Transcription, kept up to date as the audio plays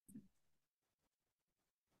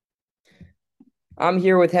I'm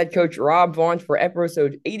here with head coach Rob Vaughn for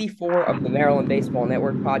episode 84 of the Maryland Baseball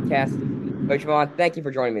Network podcast. Coach Vaughn, thank you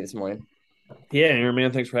for joining me this morning. Yeah, Aaron,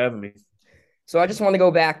 man, thanks for having me. So I just want to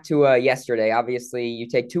go back to yesterday. Obviously, you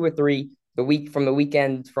take two or three the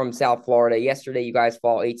weekend from South Florida. Yesterday, you guys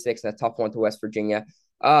fall 8-6 in a tough one to West Virginia.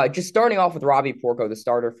 Just starting off with Robbie Porco, the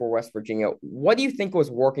starter for West Virginia. What do you think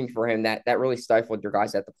was working for him that really stifled your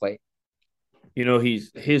guys at the plate?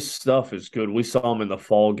 His stuff is good. We saw him in the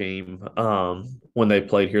fall game when they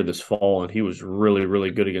played here this fall, and he was really,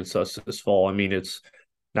 really good against us this fall. I mean, it's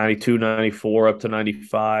 92, 94 up to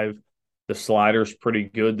 95. The slider's pretty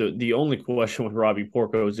good. The only question with Robbie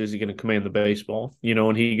Porco is he going to command the baseball?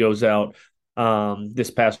 And he goes out this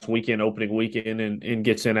past weekend, opening weekend, and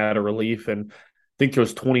gets in out of relief and I think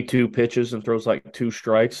throws 22 pitches and throws like two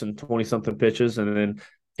strikes and 20 something pitches, and then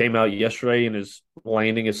came out yesterday and is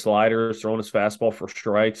landing his sliders, throwing his fastball for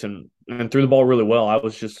strikes, and threw the ball really well. I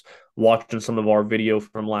was just watching some of our video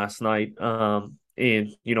from last night, and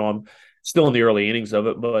I'm still in the early innings of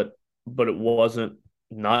it, but it wasn't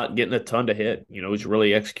not getting a ton to hit. He's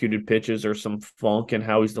really executed pitches. There's some funk in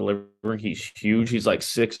how he's delivering. He's huge. He's like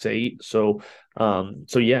 6'8". So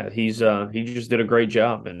yeah, he just did a great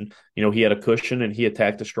job, and he had a cushion and he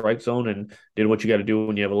attacked the strike zone and did what you got to do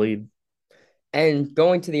when you have a lead. And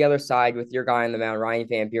going to the other side with your guy on the mound, Ryan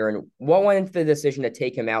Van Buren, what went into the decision to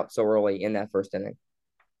take him out so early in that first inning?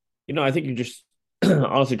 I think you're just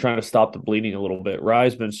honestly trying to stop the bleeding a little bit.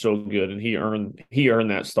 Rye's been so good, and he earned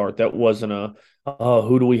that start. That wasn't a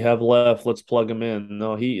who do we have left? Let's plug him in.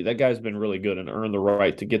 No, that guy's been really good and earned the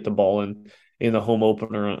right to get the ball in the home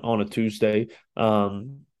opener on a Tuesday.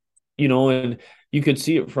 And you could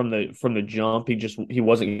see it from the jump. He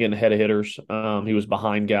wasn't getting ahead of hitters. He was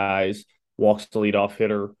behind guys. Walks the leadoff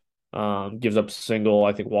hitter. Gives up a single.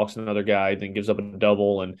 I think walks another guy, then gives up a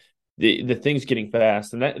double, and the thing's getting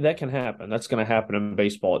fast, and that can happen. That's going to happen in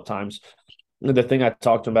baseball at times. The thing I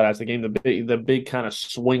talked about as the game, the big kind of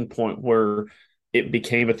swing point where it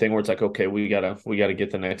became a thing where it's like, okay, we gotta get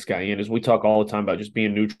the next guy in. Is we talk all the time about just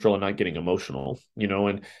being neutral and not getting emotional,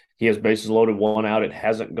 and he has bases loaded, one out. It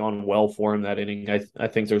hasn't gone well for him that inning. I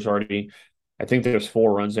think there's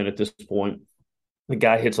 4 runs in at this point. The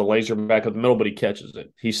guy hits a laser back up the middle, but he catches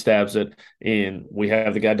it. He stabs it, and we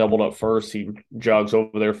have the guy doubled up first. He jogs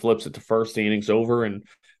over there, flips it to first. The inning's over, and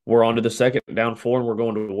we're on to the second, down 4, and we're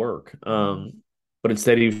going to work. But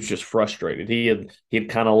instead, he was just frustrated. He had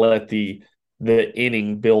kind of let the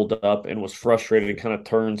inning build up and was frustrated, and kind of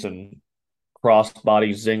turns and cross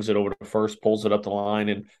body zings it over to first, pulls it up the line,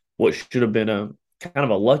 and what should have been a kind of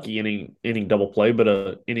a lucky inning double play, but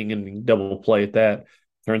a inning double play at that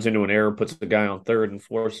turns into an error, puts the guy on third, and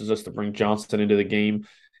forces us to bring Johnston into the game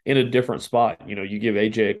in a different spot. You give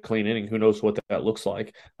AJ a clean inning, who knows what that looks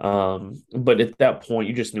like. But at that point,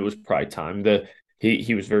 you just knew it was probably time.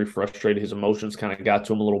 He was very frustrated. His emotions kind of got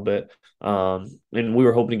to him a little bit, and we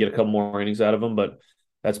were hoping to get a couple more innings out of him, but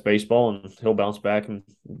that's baseball, and he'll bounce back and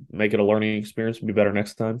make it a learning experience and be better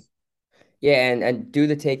next time. Yeah, and do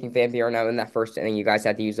the taking Van Buren out in that first inning, you guys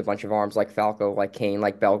had to use a bunch of arms like Falco, like Kane,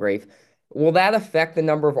 like Belgrave. Will that affect the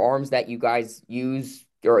number of arms that you guys use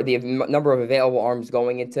or the number of available arms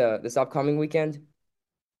going into this upcoming weekend?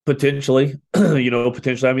 Potentially,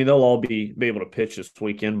 potentially. I mean, they'll all be able to pitch this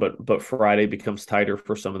weekend, but Friday becomes tighter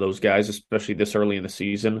for some of those guys, especially this early in the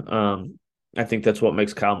season. I think that's what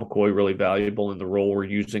makes Kyle McCoy really valuable in the role we're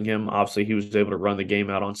using him. Obviously, he was able to run the game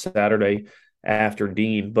out on Saturday after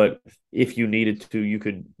Dean, but if you needed to, you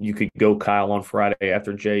could go Kyle on Friday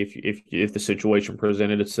after Jay if the situation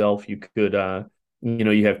presented itself. You could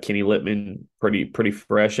you have Kenny Littman pretty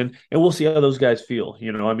fresh, and we'll see how those guys feel.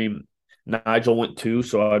 I mean, Nigel went 2,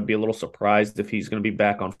 so I'd be a little surprised if he's going to be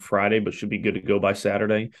back on Friday, but should be good to go by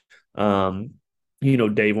Saturday.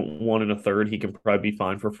 Dave went 1 and a third. He can probably be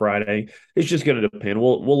fine for Friday. It's just going to depend.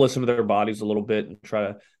 We'll listen to their bodies a little bit and try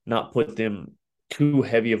to not put them too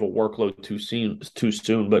heavy of a workload too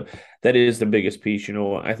soon. But that is the biggest piece.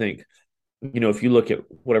 I think if you look at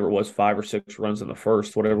whatever it was, 5 or 6 runs in the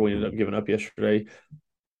first, whatever we ended up giving up yesterday,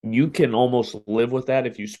 you can almost live with that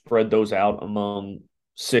if you spread those out among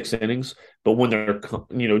 6 innings. But when they're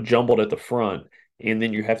jumbled at the front, and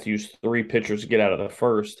then you have to use 3 pitchers to get out of the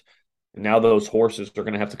first, and now those horses are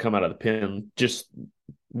going to have to come out of the pen, just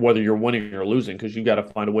whether you're winning or losing, because you got to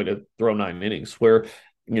find a way to throw 9 innings. Where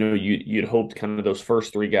you'd hoped kind of those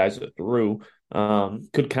first 3 guys that threw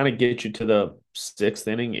could kind of get you to the 6th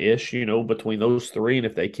inning ish, between those 3, and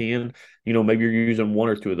if they can, maybe you're using 1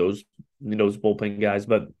 or 2 of those bullpen guys,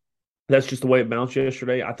 but that's just the way it bounced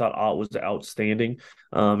yesterday. I thought Ott was outstanding,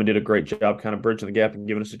 and did a great job kind of bridging the gap and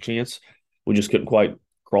giving us a chance. We just couldn't quite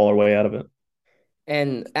crawl our way out of it.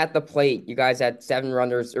 And at the plate, you guys had seven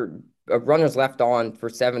runners or runners left on for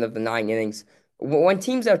seven of the 9 innings. When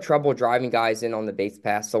teams have trouble driving guys in on the base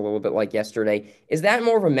pass, a little bit like yesterday, is that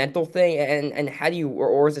more of a mental thing? And how do you,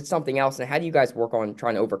 or is it something else? And how do you guys work on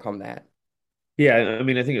trying to overcome that? Yeah, I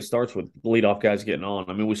mean, I think it starts with leadoff guys getting on.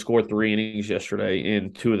 I mean, we scored 3 innings yesterday,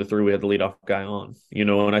 and two of the three we had the leadoff guy on.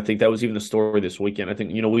 And I think that was even the story this weekend. I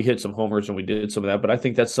think we hit some homers and we did some of that, but I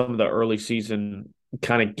think that's some of the early season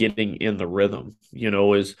kind of getting in the rhythm.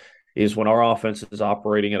 Is when our offense is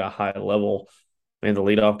operating at a high level, and the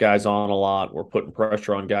leadoff guys on a lot. We're putting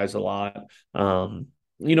pressure on guys a lot. And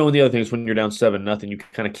the other thing is when you're down 7-0, you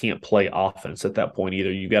kind of can't play offense at that point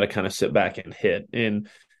either. You got to kind of sit back and hit. And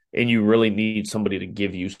you really need somebody to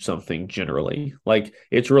give you something generally. Like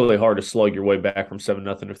it's really hard to slug your way back from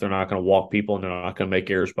 7-0 if they're not going to walk people and they're not going to make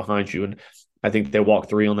errors behind you. And I think they walked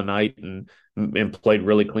three on the night and played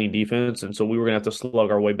really clean defense. And so we were going to have to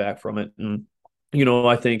slug our way back from it. And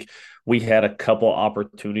I think we had a couple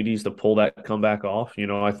opportunities to pull that comeback off.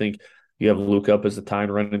 I think you have Luke up as the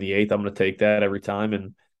tying run in the eighth. I'm going to take that every time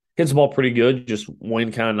and hits the ball pretty good. Just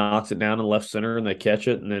Wayne kind of knocks it down in left center and they catch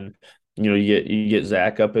it. And then you get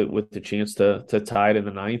Zach up it with the chance to tie it in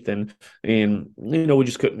the ninth, and we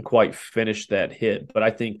just couldn't quite finish that hit. But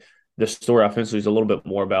I think the story offensively is a little bit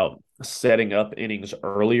more about setting up innings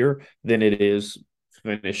earlier than it is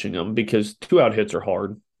finishing them because 2-out hits are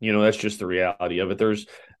hard. That's just the reality of it.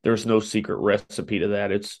 There's no secret recipe to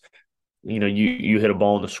that. It's you hit a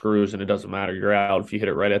ball in the screws and it doesn't matter. You're out if you hit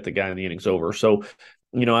it right at the guy and the inning's over. So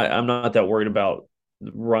I'm not that worried about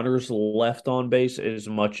runners left on base as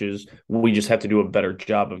much as we just have to do a better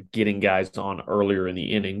job of getting guys on earlier in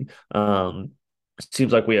the inning. It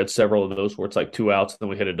seems like we had several of those where it's like 2 outs, then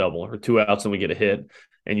we hit a double, or 2 outs and we get a hit,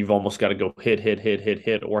 and you've almost got to go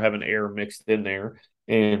hit, or have an error mixed in there.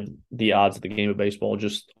 And the odds of the game of baseball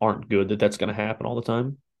just aren't good that's going to happen all the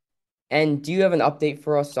time. And do you have an update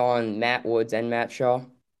for us on Matt Woods and Matt Shaw?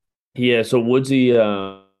 Yeah, so Woodsy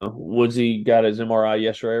got his MRI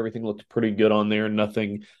yesterday. Everything looked pretty good on there.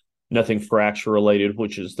 Nothing fracture related,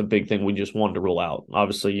 which is the big thing we just wanted to rule out.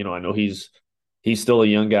 Obviously, I know he's still a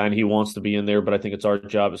young guy and he wants to be in there, but I think it's our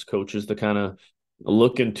job as coaches to kind of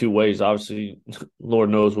look in two ways. Obviously, Lord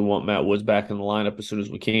knows we want Matt Woods back in the lineup as soon as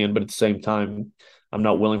we can, but at the same time, I'm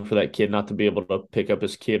not willing for that kid not to be able to pick up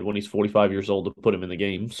his kid when he's 45 years old to put him in the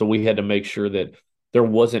game. So we had to make sure that there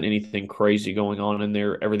wasn't anything crazy going on in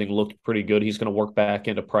there. Everything looked pretty good. He's going to work back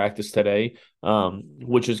into practice today,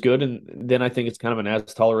 which is good. And then I think it's kind of an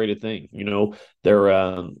as tolerated thing.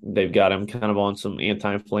 They've got him kind of on some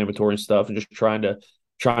anti-inflammatory stuff and just trying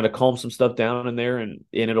to calm some stuff down in there, and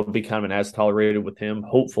it'll be kind of an as tolerated with him.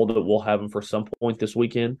 Hopeful that we'll have him for some point this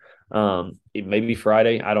weekend. It may be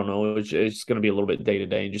Friday. I don't know. It's going to be a little bit day to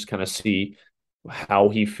day and just kind of see how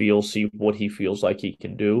he feels, see what he feels like he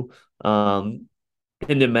can do.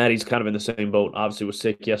 And then Maddie's kind of in the same boat. Obviously, was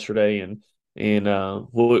sick yesterday, and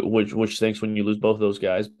which stinks when you lose both of those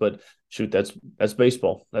guys. But shoot, that's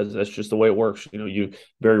baseball. That's just the way it works. You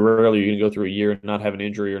very rarely you're going to go through a year and not have an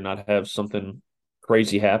injury or not have something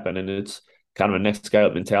crazy happen, and it's kind of a next guy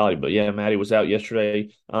up mentality. But yeah, Maddie was out yesterday.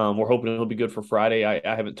 We're hoping he'll be good for Friday. I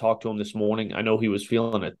haven't talked to him this morning. I know he was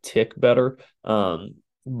feeling a tick better.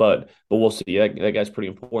 But we'll see. That guy's pretty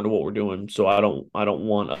important to what we're doing. So I don't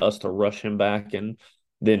want us to rush him back and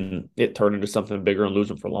then it turn into something bigger and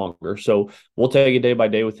lose him for longer. So we'll take it day by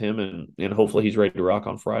day with him, and hopefully he's ready to rock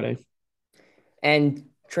on Friday. And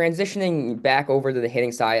transitioning back over to the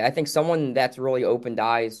hitting side, I think someone that's really opened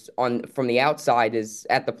eyes on from the outside is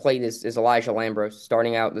at the plate is Elijah Lambros,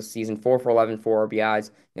 starting out this season 4 for 11, 4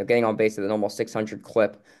 RBIs, getting on base at an almost 600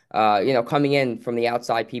 clip. Coming in from the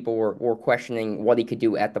outside, people were questioning what he could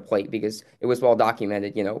do at the plate because it was well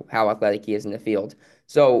documented, how athletic he is in the field.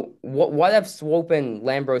 So what have Swope and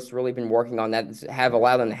Lambros really been working on that have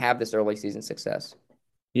allowed them to have this early season success?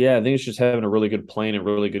 Yeah, I think it's just having a really good plan and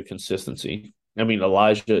really good consistency. I mean,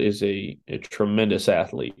 Elijah is a tremendous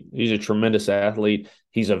athlete. He's a tremendous athlete.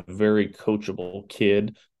 He's a very coachable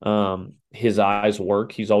kid. His eyes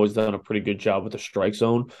work. He's always done a pretty good job with the strike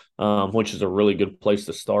zone, which is a really good place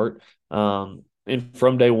to start. And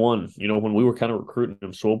from day one, when we were kind of recruiting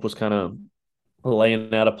him, Swope was kind of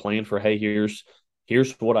laying out a plan for, hey, here's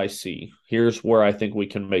what I see. Here's where I think we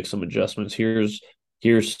can make some adjustments. Here's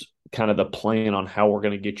kind of the plan on how we're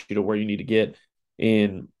going to get you to where you need to get.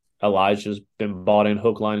 And Elijah's been bought in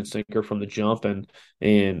hook, line, and sinker from the jump,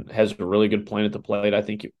 and has a really good plan at the plate. I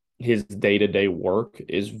think his day-to-day work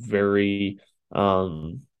is very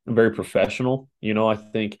professional. I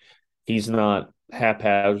think he's not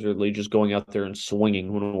haphazardly just going out there and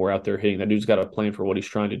swinging when we're out there hitting. That dude's got a plan for what he's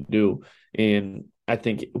trying to do, and I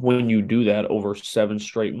think when you do that over 7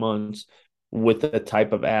 straight months with the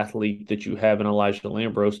type of athlete that you have in Elijah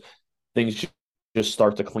Lambros, things just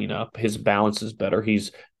start to clean up. His balance is better.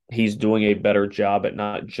 He's doing a better job at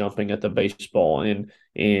not jumping at the baseball.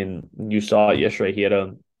 And you saw it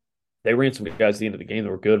yesterday. They ran some guys at the end of the game that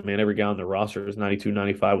were good, man. Every guy on the roster is 92,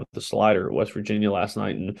 95 with the slider at West Virginia last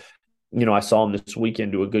night. And, I saw him this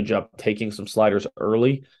weekend do a good job taking some sliders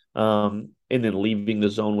early, and then leaving the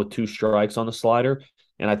zone with 2 strikes on the slider.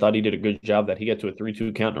 And I thought he did a good job that he got to a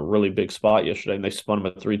 3-2 count in a really big spot yesterday. And they spun him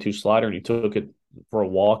a 3-2 slider, and he took it for a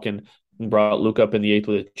walk and brought Luke up in the eighth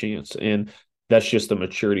with a chance. And that's just the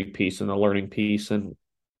maturity piece and the learning piece. And,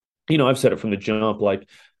 I've said it from the jump, like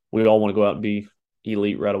we all want to go out and be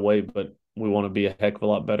elite right away, but we want to be a heck of a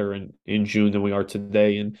lot better in June than we are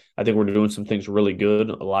today. And I think we're doing some things really good,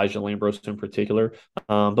 Elijah Lambros in particular,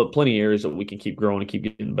 but plenty of areas that we can keep growing and keep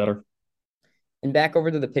getting better. And back over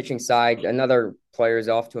to the pitching side, another player is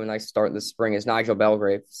off to a nice start this spring is Nigel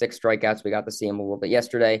Belgrave. 6 strikeouts. We got to see him a little bit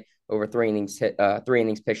yesterday. Over 3 innings hit, 3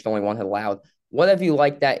 innings pitched, only 1 hit allowed. What have you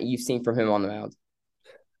liked that you've seen from him on the mound?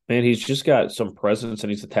 Man, he's just got some presence and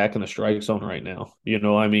he's attacking the strike zone right now.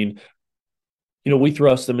 We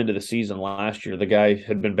thrust him into the season last year. The guy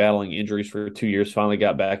had been battling injuries for 2 years, finally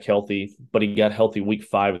got back healthy, but he got healthy week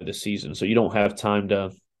 5 of the season. So you don't have time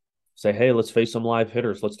to say, hey, let's face some live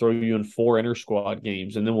hitters. Let's throw you in 4 inter squad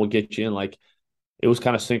games, and then we'll get you in. Like, it was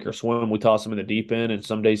kind of sink or swim. We tossed him in the deep end, and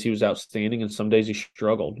some days he was outstanding, and some days he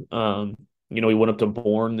struggled. He went up to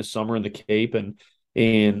Bourne this summer in the Cape and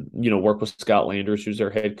worked with Scott Landers, who's their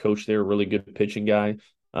head coach there, a really good pitching guy.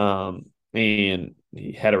 And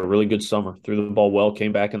he had a really good summer. Threw the ball well,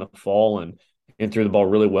 came back in the fall and threw the ball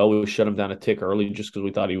really well. We shut him down a tick early just because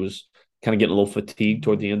we thought he was kind of getting a little fatigued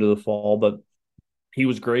toward the end of the fall, but he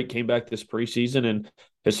was great, came back this preseason and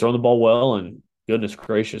has thrown the ball well. And goodness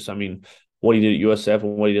gracious, I mean, what he did at USF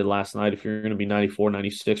and what he did last night, if you're going to be 94,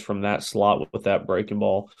 96 from that slot with that breaking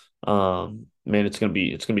ball, man, it's going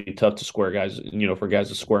to be tough to square guys, for guys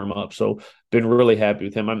to square him up. So been really happy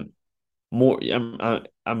with him.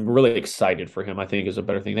 I'm really excited for him, I think is a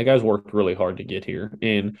better thing. That guy's worked really hard to get here.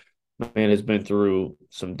 And man has been through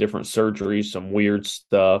some different surgeries, some weird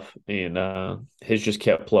stuff, and has just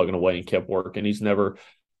kept plugging away and kept working. He's never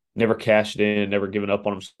cashed in, never given up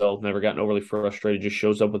on himself, never gotten overly frustrated, just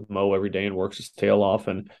shows up with Mo every day and works his tail off.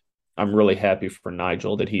 And I'm really happy for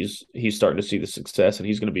Nigel that he's starting to see the success, and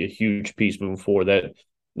he's going to be a huge piece moving forward.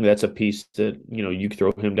 That's a piece that, you could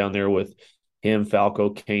throw him down there with him,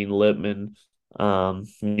 Falco, Kane, Lippman,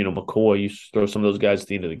 McCoy. You throw some of those guys at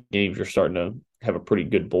the end of the games, you're starting to have a pretty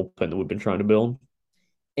good bullpen that we've been trying to build.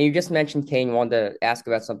 And you just mentioned Kane. Wanted to ask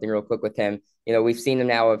about something real quick with him. We've seen him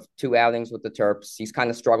now of 2 outings with the Terps. He's kind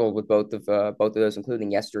of struggled with both of those,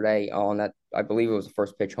 including yesterday on that. I believe it was the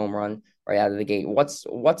first pitch home run right out of the gate. What's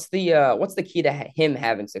the key to him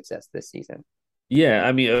having success this season? Yeah,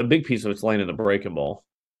 I mean, a big piece of it's landing the breaking ball.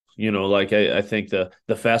 Like I think the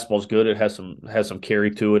fastball's good. It has some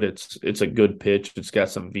carry to it. It's a good pitch. It's got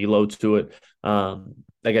some velo to it.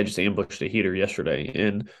 That guy just ambushed a heater yesterday,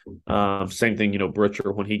 and same thing.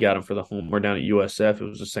 Butcher, when he got him for the homer down at USF, it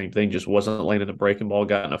was the same thing. Just wasn't landing the breaking ball.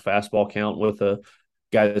 Got in a fastball count with a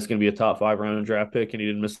guy that's going to be a top 5 round draft pick, and he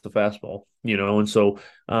didn't miss the fastball. And so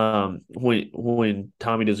when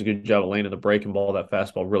Tommy does a good job of landing the breaking ball, that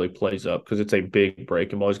fastball really plays up because it's a big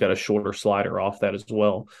breaking ball. He's got a shorter slider off that as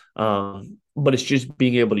well. But it's just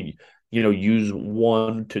being able to use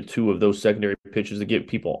 1 to 2 of those secondary pitches to get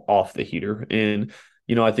people off the heater. And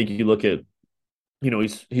I think you look at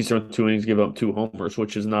he's thrown 2 innings, give up 2 homers,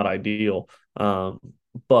 which is not ideal.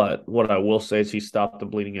 But what I will say is he stopped the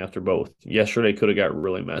bleeding after both. Yesterday could have got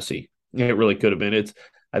really messy. It really could have been.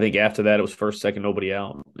 I think after that it was first, second, nobody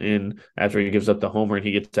out. And after he gives up the homer and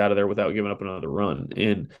he gets out of there without giving up another run.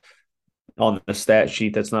 And on the stat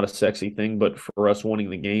sheet, that's not a sexy thing, but for us winning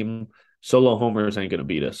the game, solo homers ain't going to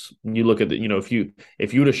beat us. You look at the,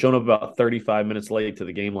 if you would have shown up about 35 minutes late to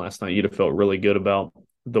the game last night, you'd have felt really good about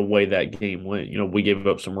the way that game went. We gave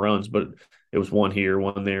up some runs, but it was 1 here,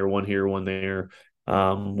 1 there, 1 here, 1 there.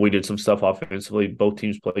 We did some stuff offensively. Both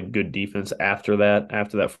teams played good defense after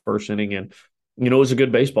that first inning. And, it was a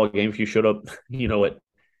good baseball game if you showed up,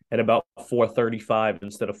 at about 4:35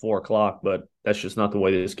 instead of 4 o'clock, but that's just not the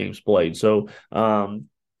way this game's played. So,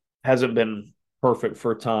 hasn't been perfect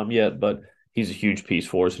for Tom yet, but he's a huge piece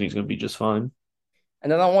for us and he's going to be just fine.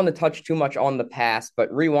 And I don't want to touch too much on the past, but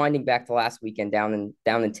rewinding back to last weekend down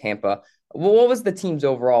in Tampa, what was the team's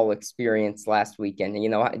overall experience last weekend?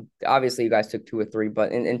 Obviously you guys took 2 or 3,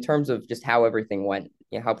 but in terms of just how everything went,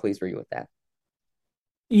 how pleased were you with that?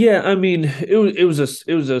 Yeah, I mean, it was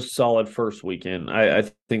a solid first weekend. I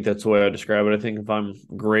think that's the way I describe it. I think if I'm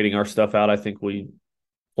grading our stuff out, I think we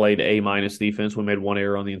played A-minus defense. We made one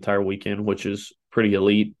error on the entire weekend, which is pretty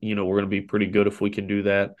elite. We're going to be pretty good if we can do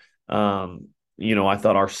that. I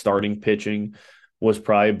thought our starting pitching was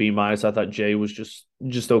probably B-minus. I thought Jay was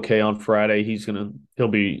just okay on Friday.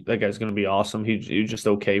 That guy's gonna be awesome. He was just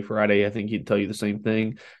okay Friday. I think he'd tell you the same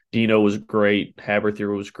thing. Dino was great.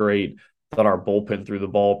 Haberthier was great. Thought our bullpen threw the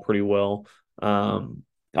ball pretty well.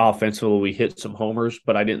 Offensively, we hit some homers,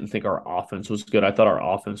 but I didn't think our offense was good. I thought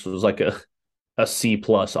our offense was like a C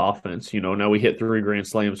plus offense. Now we hit three grand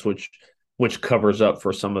slams, which covers up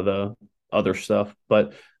for some of the other stuff.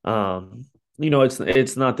 But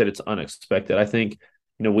it's not that it's unexpected. I think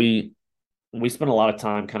we spent a lot of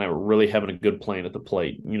time kind of really having a good plan at the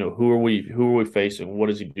plate. Who are we facing? What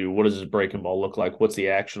does he do? What does his breaking ball look like? What's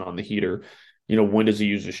the action on the heater? When does he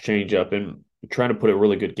use his changeup? And trying to put a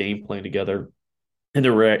really good game plan together. And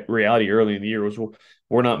the reality early in the year was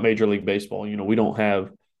we're not Major League Baseball. We don't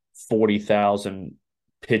have 40,000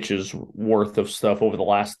 pitches worth of stuff over the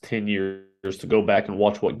last 10 years to go back and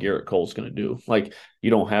watch what Garrett Cole's going to do. Like,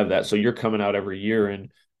 you don't have that. So you're coming out every year and,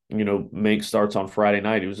 Mink starts on Friday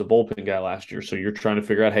night. He was a bullpen guy last year. So you're trying to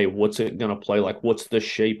figure out, hey, what's it going to play like? What's the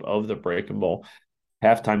shape of the breaking ball?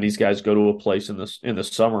 Halftime, these guys go to a place in the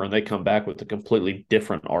summer and they come back with a completely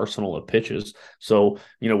different arsenal of pitches. So,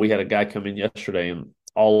 we had a guy come in yesterday and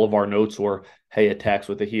all of our notes were, hey, attacks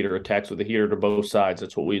with a heater to both sides.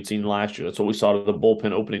 That's what we had seen last year. That's what we saw to the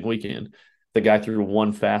bullpen opening weekend. The guy threw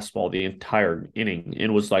one fastball the entire inning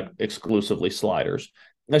and was like exclusively sliders.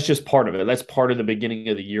 That's just part of it. That's part of the beginning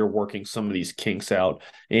of the year, working some of these kinks out.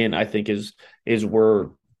 And I think is we're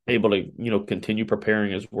able to continue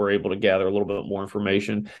preparing as we're able to gather a little bit more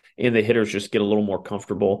information and the hitters just get a little more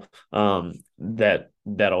comfortable, that'll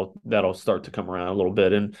start to come around a little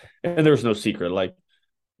bit. And there's no secret, like,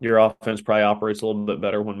 your offense probably operates a little bit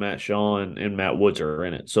better when Matt Shaw and Matt Woods are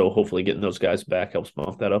in it. So hopefully getting those guys back helps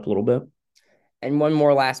bump that up a little bit. And one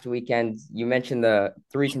more last weekend. You mentioned the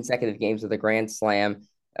three consecutive games of the Grand Slam.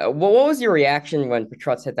 What was your reaction when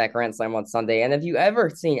Petrus hit that Grand Slam on Sunday? And have you ever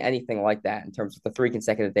seen anything like that in terms of the three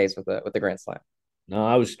consecutive days with the Grand Slam? No,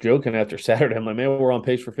 I was joking after Saturday. I'm like, man, we're on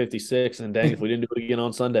pace for 56, and dang, if we didn't do it again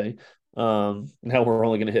on Sunday, now we're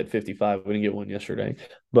only going to hit 55. We didn't get one yesterday,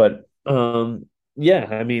 but yeah,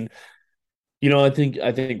 I mean, I think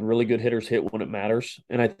really good hitters hit when it matters,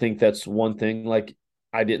 and I think that's one thing. Like,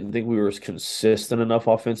 I didn't think we were as consistent enough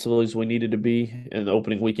offensively as we needed to be in the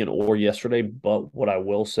opening weekend or yesterday. But what I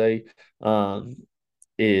will say,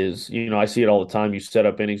 is I see it all the time. You set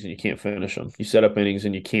up innings and you can't finish them. You set up innings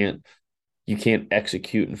and you can't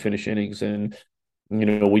execute and finish innings. And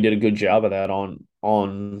we did a good job of that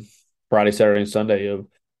on Friday, Saturday, and Sunday.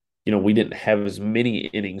 We didn't have as many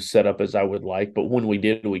innings set up as I would like, but when we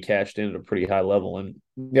did, we cashed in at a pretty high level. And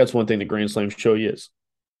that's one thing the Grand Slams show you is,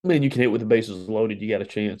 man, you can hit with the bases loaded, you got a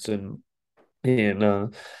chance. And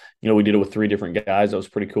we did it with three different guys. That was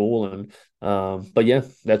pretty cool. And but yeah,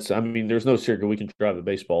 there's no secret we can drive the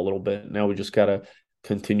baseball a little bit. Now we just gotta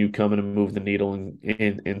continue coming and move the needle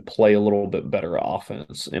and play a little bit better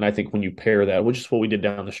offense. And I think when you pair that, which is what we did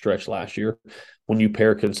down the stretch last year, when you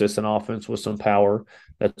pair consistent offense with some power,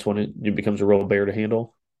 that's when it becomes a real bear to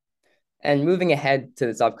handle. And moving ahead to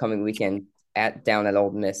this upcoming weekend down at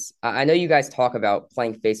Ole Miss, I know you guys talk about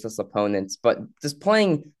playing faceless opponents, but does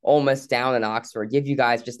playing Ole Miss down in Oxford give you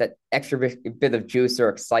guys just that extra bit of juice or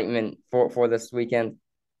excitement for this weekend?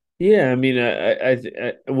 Yeah, I mean,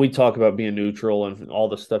 we talk about being neutral and all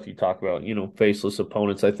the stuff you talk about, faceless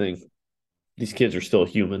opponents. I think these kids are still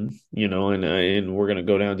human, and we're gonna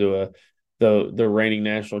go down to the reigning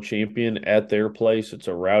national champion at their place. It's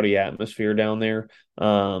a rowdy atmosphere down there.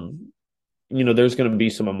 There's going to be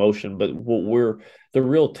some emotion, but the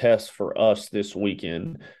real test for us this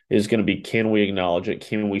weekend is going to be, can we acknowledge it?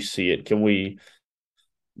 Can we see it? Can we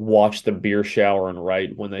watch the beer shower and right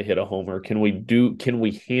when they hit a homer? Can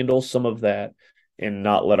we handle some of that and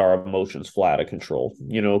not let our emotions fly out of control?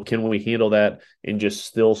 Can we handle that and just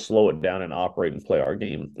still slow it down and operate and play our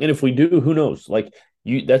game? And if we do, who knows? Like,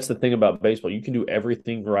 that's the thing about baseball. You can do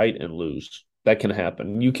everything right and lose. That can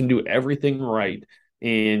happen. You can do everything right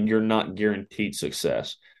and you're not guaranteed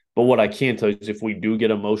success. But what I can tell you is, if we do get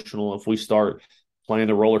emotional, if we start playing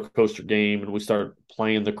the roller coaster game and we start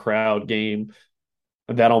playing the crowd game,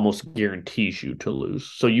 that almost guarantees you to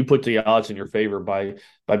lose. So you put the odds in your favor by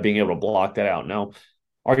being able to block that out. Now,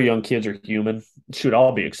 our young kids are human. Should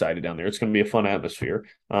all be excited down there. It's going to be a fun atmosphere.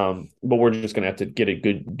 But we're just going to have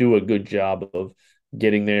to do a good job of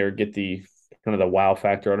getting there, get the kind of the wow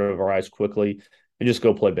factor out of our eyes quickly, and just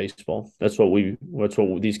go play baseball. That's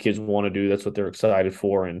what these kids want to do. That's what they're excited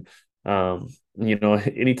for. And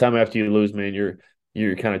anytime after you lose, man,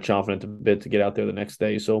 you're kind of chomping at the bit to get out there the next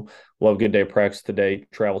day. So we'll have a good day of practice today,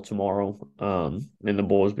 travel tomorrow, and the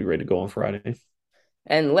boys be ready to go on Friday.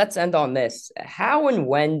 And let's end on this. How and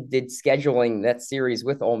when did scheduling that series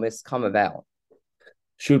with Ole Miss come about?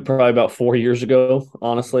 Shoot, probably about 4 years ago.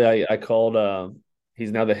 Honestly, I called.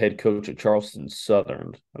 He's now the head coach at Charleston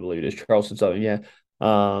Southern, I believe it is Charleston Southern. Yeah.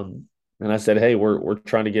 And I said, hey, we're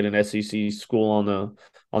trying to get an SEC school on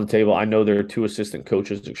the table. I know there are two assistant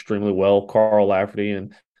coaches extremely well, Carl Lafferty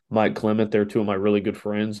and Mike Clement. They're two of my really good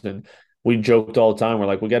friends, and we joked all the time. We're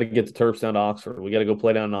like, we got to get the Terps down to Oxford. We got to go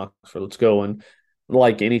play down in Oxford. Let's go. And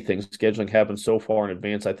like anything, scheduling happened so far in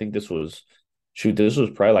advance. I think this was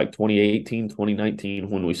probably like 2018, 2019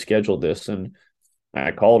 when we scheduled this. And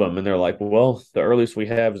I called them and they're like, well, the earliest we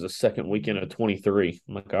have is the second weekend of 23.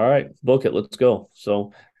 I'm like, all right, book it. Let's go.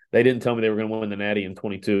 So they didn't tell me they were going to win the Natty in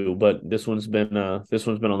 22, but this one's been on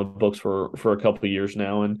the books for a couple of years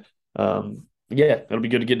now. And yeah, it'll be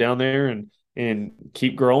good to get down there and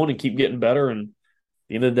keep growing and keep getting better. And at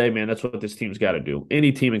the end of the day, man, that's what this team's got to do.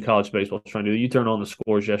 Any team in college baseball is trying to do. You turn on the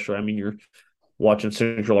scores yesterday. I mean, you're watching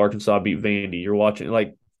Central Arkansas beat Vandy. You're watching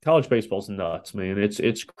like college baseball's nuts, man.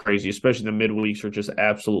 It's crazy, especially the midweeks are just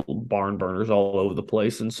absolute barn burners all over the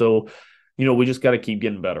place. And so, we just got to keep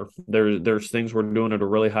getting better. There's things we're doing at a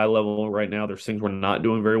really high level right now. There's things we're not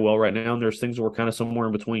doing very well right now, and there's things we're kind of somewhere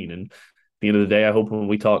in between. And at the end of the day, I hope when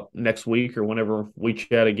we talk next week or whenever we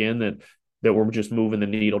chat again that we're just moving the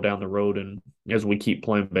needle down the road. And as we keep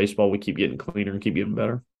playing baseball, we keep getting cleaner and keep getting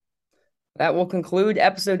better. That will conclude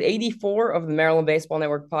episode 84 of the Maryland Baseball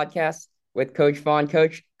Network podcast with Coach Vaughn.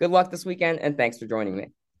 Coach, good luck this weekend, and thanks for joining me.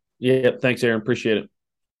 Yeah, thanks, Aaron. Appreciate it.